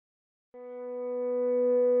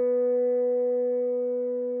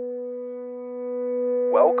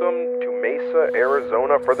welcome to Mesa,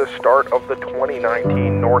 Arizona for the start of the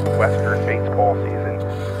 2019 Northwestern baseball season.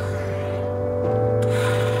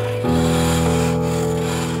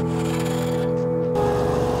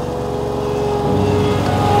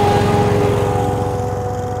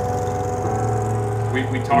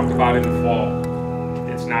 We talked about in the fall,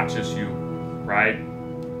 it's not just you, right?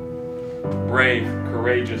 Brave,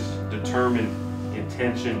 courageous, determined,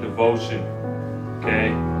 intention, devotion,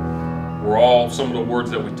 okay? We're all some of the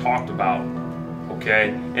words that we talked about, okay?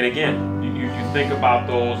 And again, you think about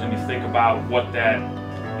those and you think about what that,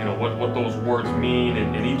 what those words mean,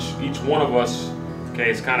 and each one of us, okay,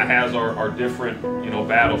 it's kind of has our different,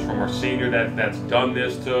 battles, from our senior that's done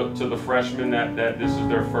this to the freshman that this is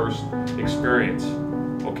their first experience,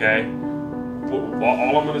 okay?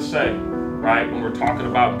 All I'm gonna say, right, when we're talking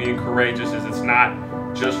about being courageous is it's not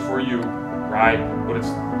just for you, right, but it's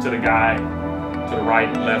to the guy to the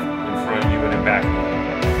right, left, in front of you, and in back of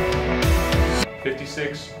you.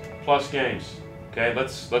 56 plus games, okay?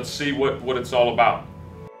 Let's see what it's all about.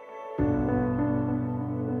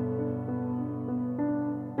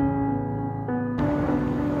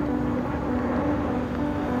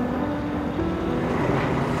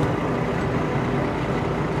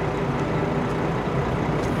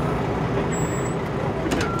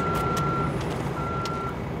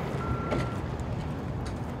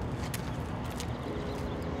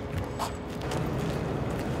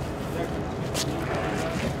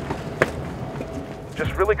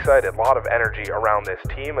 Just really excited, a lot of energy around this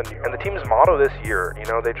team, and the team's motto this year,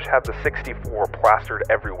 they just have the 64 plastered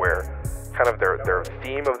everywhere. Kind of their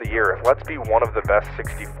theme of the year is let's be one of the best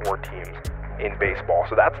 64 teams in baseball.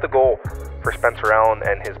 So that's the goal for Spencer Allen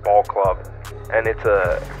and his ball club, and it's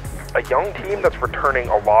a young team that's returning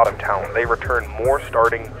a lot of talent. They return more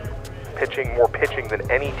starting pitching, more pitching than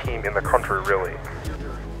any team in the country, really.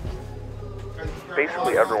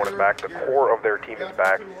 Basically everyone is back. The core of their team is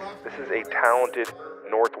back. This is a talented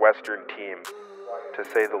Northwestern team, to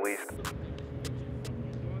say the least.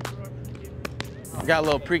 We got a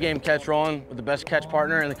little pregame catch rolling with the best catch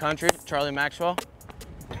partner in the country, Charlie Maxwell.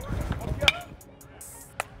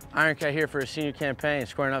 Iron Cat here for a senior campaign,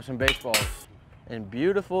 squaring up some baseballs in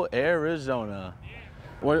beautiful Arizona.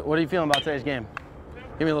 What are you feeling about today's game?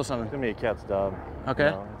 Give me a little something. It's gonna be a Cats dub.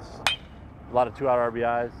 Okay. It's a lot of 2-out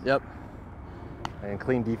RBIs. Yep. And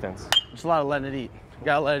clean defense. Just a lot of letting it eat. You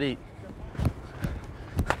gotta let it eat.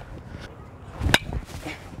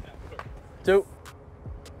 2.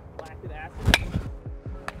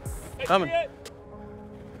 Coming.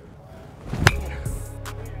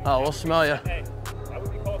 Oh, we'll smell you.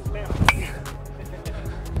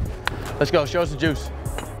 Let's go. Show us the juice.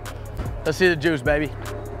 Let's see the juice, baby.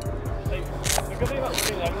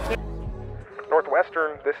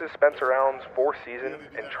 Northwestern, this is Spencer Allen's 4th season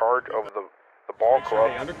in charge of the ball club.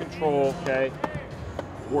 Okay, under control, okay?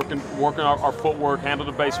 Working our footwork, handle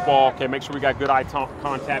the baseball, okay? Make sure we got good eye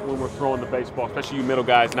contact when we're throwing the baseball, especially you middle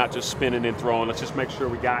guys, not just spinning and throwing. Let's just make sure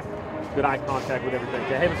we got good eye contact with everything.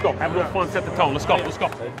 Okay, hey, let's go. Have a little fun, set the tone. Let's go, let's go.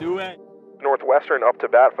 Let's do it. Northwestern up to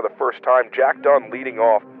bat for the first time. Jack Dunn leading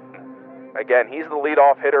off. Again, he's the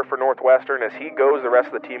leadoff hitter for Northwestern. As he goes, the rest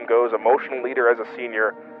of the team goes. Emotional leader as a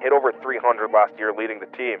senior. Hit over 300 last year leading the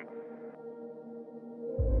team.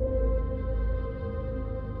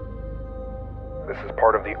 This is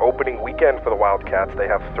part of the opening weekend for the Wildcats. They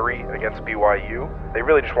have 3 against BYU. They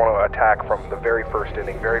really just want to attack from the very first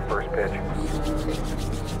inning, very first pitch.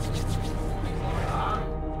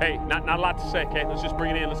 Hey, not a lot to say, okay? Let's just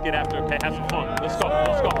bring it in. Let's get after it, okay? Have some fun. Let's go,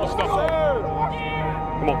 let's go, let's go.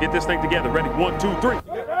 Come on, get this thing together. Ready? 1, 2, 3.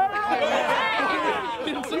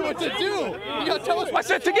 Didn't see what to do. You gotta tell us. I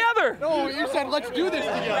said together. No, you said let's do this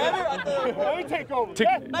together. Let me take over.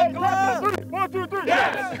 1, 2, 3.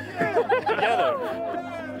 Yes. Together.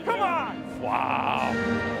 Come on. Wow.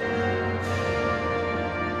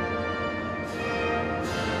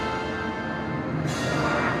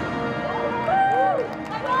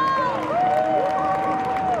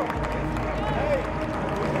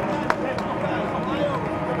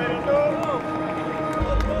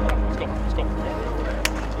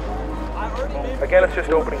 Again, it's just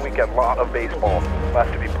opening weekend. A lot of baseball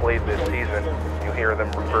left to be played this season. You'll hear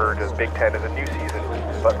them refer to Big Ten as a new season.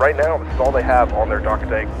 But right now, this is all they have on their docket.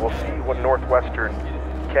 We'll see what Northwestern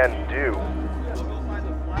can do.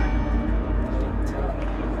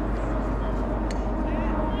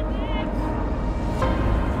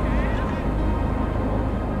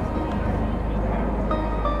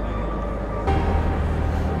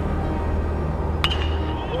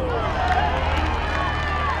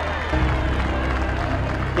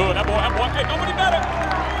 Good, that boy, ain't nobody better.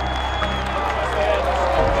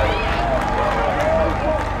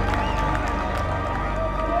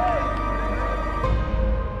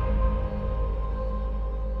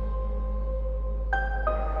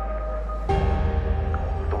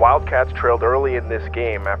 Wildcats trailed early in this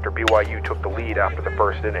game after BYU took the lead after the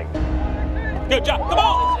first inning. Good job, come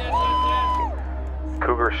on!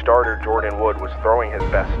 Cougar starter Jordan Wood was throwing his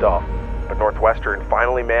best stuff, but Northwestern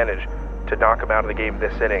finally managed to knock him out of the game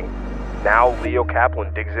this inning. Now Leo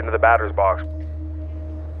Kaplan digs into the batter's box.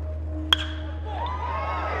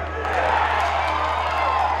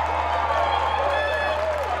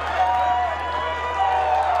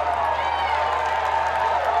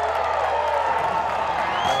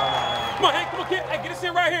 Come on, Hank, come on, kid. Hey, get us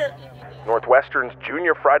in right here. Northwestern's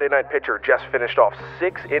junior Friday night pitcher just finished off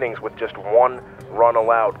 6 innings with just 1 run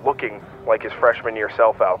allowed, looking like his freshman year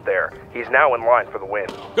self out there. He's now in line for the win.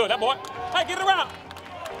 Good, that boy. Hey, get it around.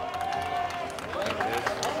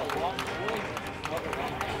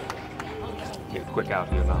 Get quick out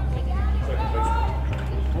here now.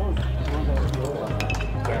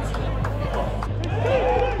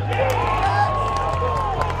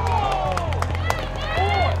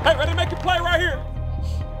 Hey, ready to make a play right here.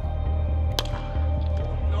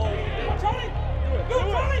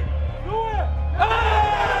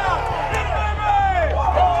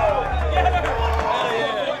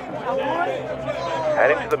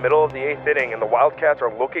 Heading to the middle of the 8th inning, and the Wildcats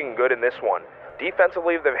are looking good in this one.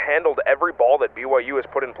 Defensively, they've handled every ball that BYU has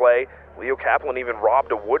put in play. Leo Kaplan even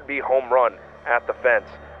robbed a would-be home run at the fence.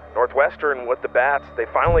 Northwestern, with the bats, they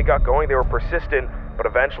finally got going. They were persistent, but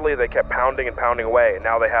eventually they kept pounding and pounding away, and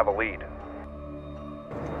now they have a lead.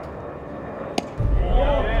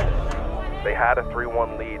 They had a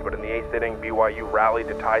 3-1 lead, but in the 8th inning, BYU rallied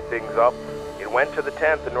to tie things up. It went to the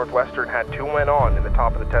 10th, and Northwestern had 2 men on in the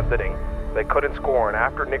top of the 10th inning. They couldn't score, and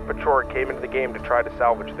after Nick Pachorik came into the game to try to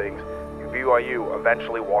salvage things, BYU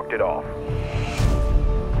eventually walked it off.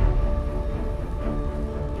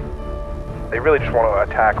 They really just want to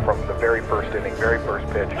attack from the very first inning, very first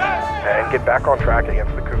pitch, and get back on track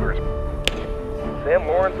against the Cougars. Sam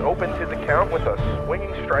Lawrence opens his account with a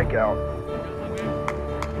swinging strikeout.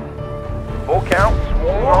 Full count,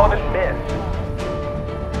 swung on and missed.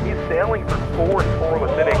 He's sailing for 4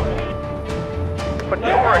 scoreless innings.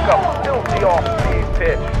 Pachorik up still the off-speed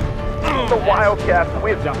pitch. The Wildcats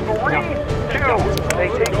win 3-2. They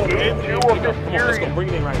take game 2 of this series. Let's go, bring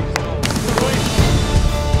it in right here.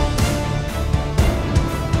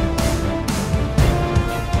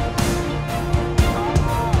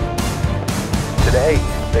 Today,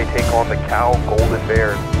 they take on the Cal Golden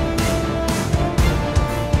Bears.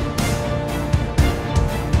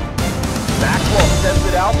 Maxwell sends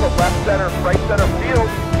it out to left center, right center field.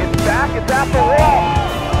 It's back, it's at the wall.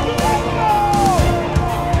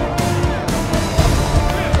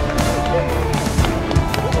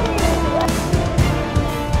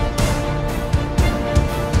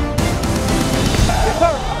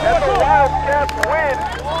 And the Wildcats win.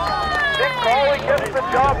 Nick Cawley gets the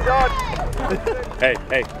job done. Hey,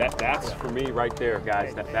 that's for me right there,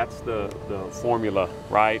 guys. That's the formula,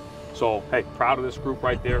 right? So, hey, proud of this group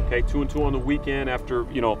right there. Okay, 2-2 on the weekend after,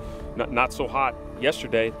 not so hot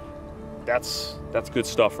yesterday. That's good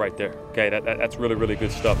stuff right there. Okay, that's really, really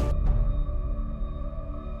good stuff.